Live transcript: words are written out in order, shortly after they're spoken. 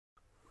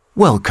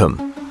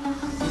Welcome.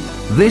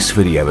 This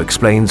video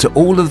explains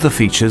all of the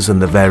features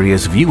and the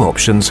various view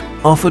options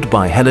offered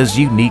by HELLA's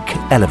unique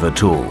ELIVER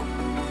tool.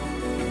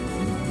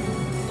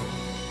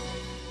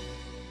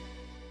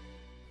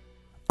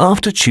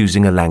 After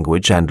choosing a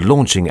language and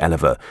launching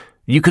ELIVER,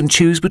 you can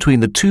choose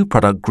between the two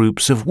product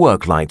groups of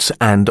worklights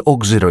and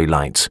auxiliary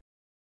lights.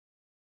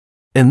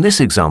 In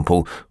this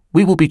example,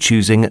 we will be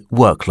choosing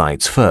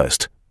worklights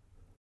first.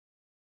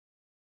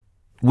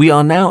 We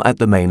are now at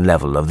the main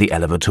level of the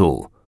ELIVER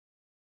tool.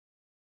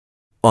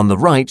 On the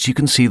right, you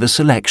can see the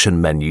selection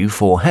menu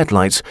for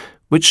headlights,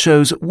 which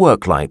shows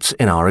worklights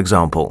in our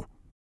example.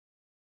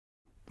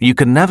 You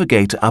can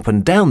navigate up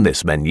and down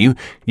this menu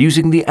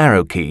using the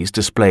arrow keys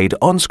displayed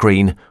on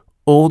screen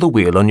or the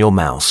wheel on your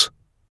mouse.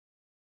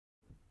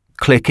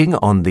 Clicking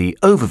on the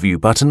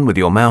Overview button with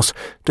your mouse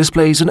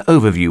displays an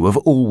overview of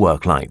all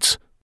worklights.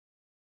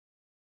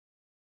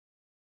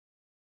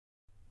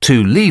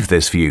 To leave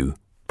this view,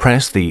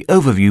 press the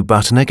Overview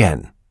button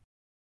again.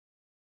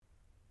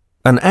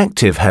 An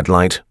active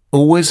headlight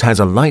always has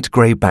a light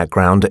grey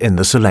background in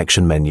the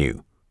selection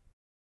menu.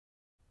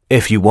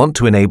 If you want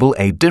to enable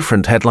a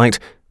different headlight,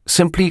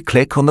 simply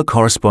click on the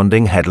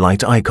corresponding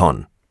headlight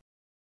icon.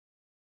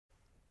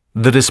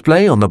 The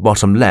display on the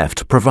bottom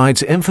left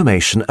provides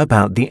information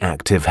about the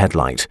active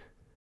headlight.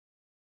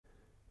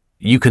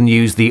 You can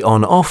use the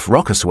on-off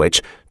rocker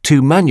switch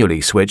to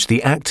manually switch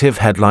the active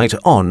headlight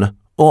on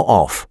or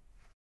off.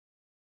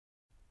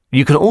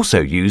 You can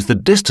also use the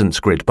distance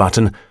grid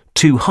button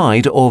to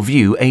hide or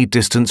view a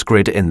distance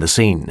grid in the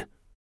scene.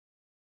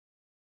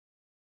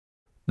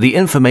 The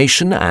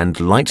information and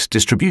light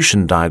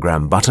distribution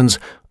diagram buttons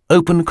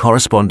open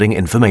corresponding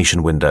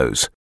information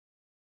windows.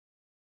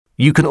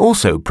 You can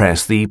also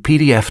press the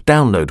PDF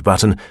download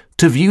button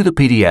to view the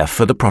PDF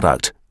for the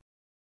product.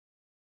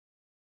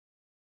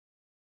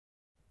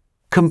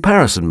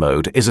 Comparison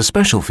mode is a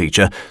special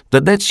feature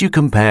that lets you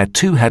compare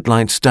two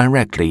headlights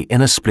directly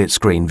in a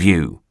split-screen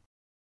view.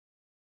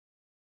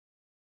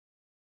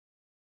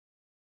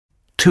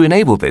 To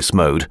enable this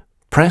mode,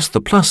 press the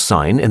plus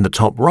sign in the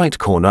top right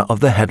corner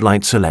of the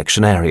headlight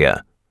selection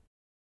area.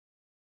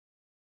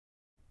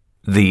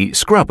 The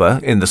scrubber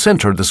in the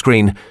center of the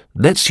screen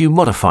lets you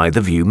modify the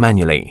view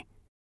manually.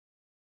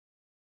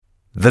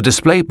 The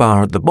display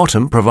bar at the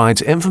bottom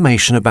provides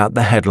information about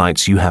the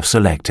headlights you have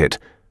selected.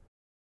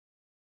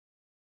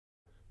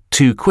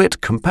 To quit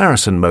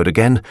comparison mode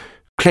again,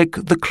 click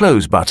the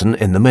Close button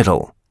in the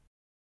middle.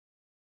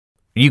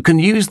 You can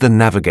use the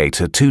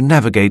navigator to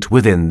navigate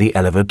within the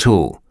ELIVER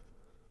tool.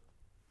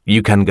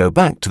 You can go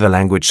back to the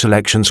language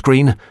selection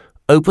screen,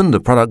 open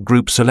the product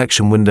group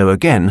selection window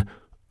again,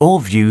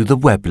 or view the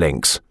web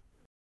links.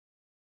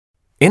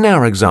 In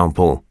our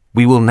example,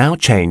 we will now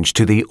change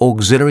to the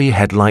auxiliary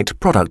headlight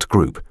product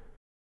group.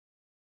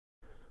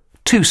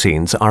 Two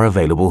scenes are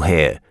available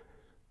here.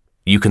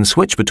 You can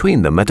switch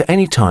between them at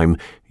any time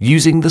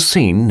using the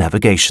scene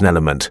navigation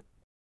element.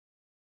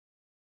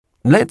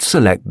 Let's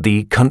select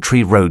the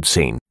country road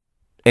scene.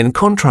 In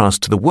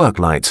contrast to the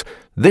worklights,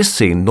 this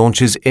scene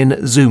launches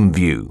in zoom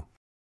view.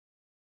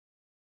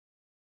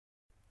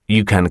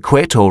 You can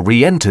quit or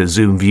re-enter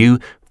zoom view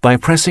by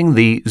pressing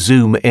the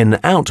Zoom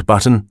In/Out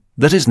button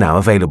that is now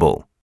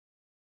available.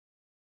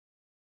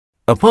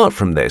 Apart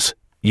from this,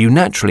 you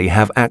naturally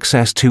have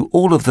access to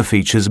all of the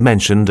features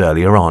mentioned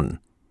earlier on.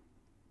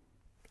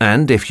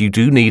 And if you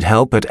do need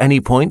help at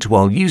any point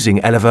while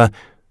using ELIVER,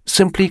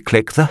 simply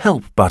click the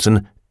Help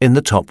button in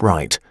the top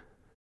right.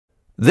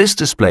 This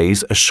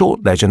displays a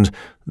short legend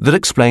that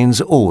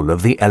explains all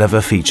of the ELIVER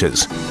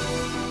features.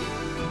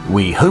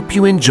 We hope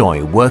you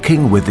enjoy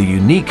working with the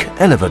unique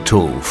ELIVER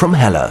tool from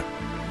HELLA.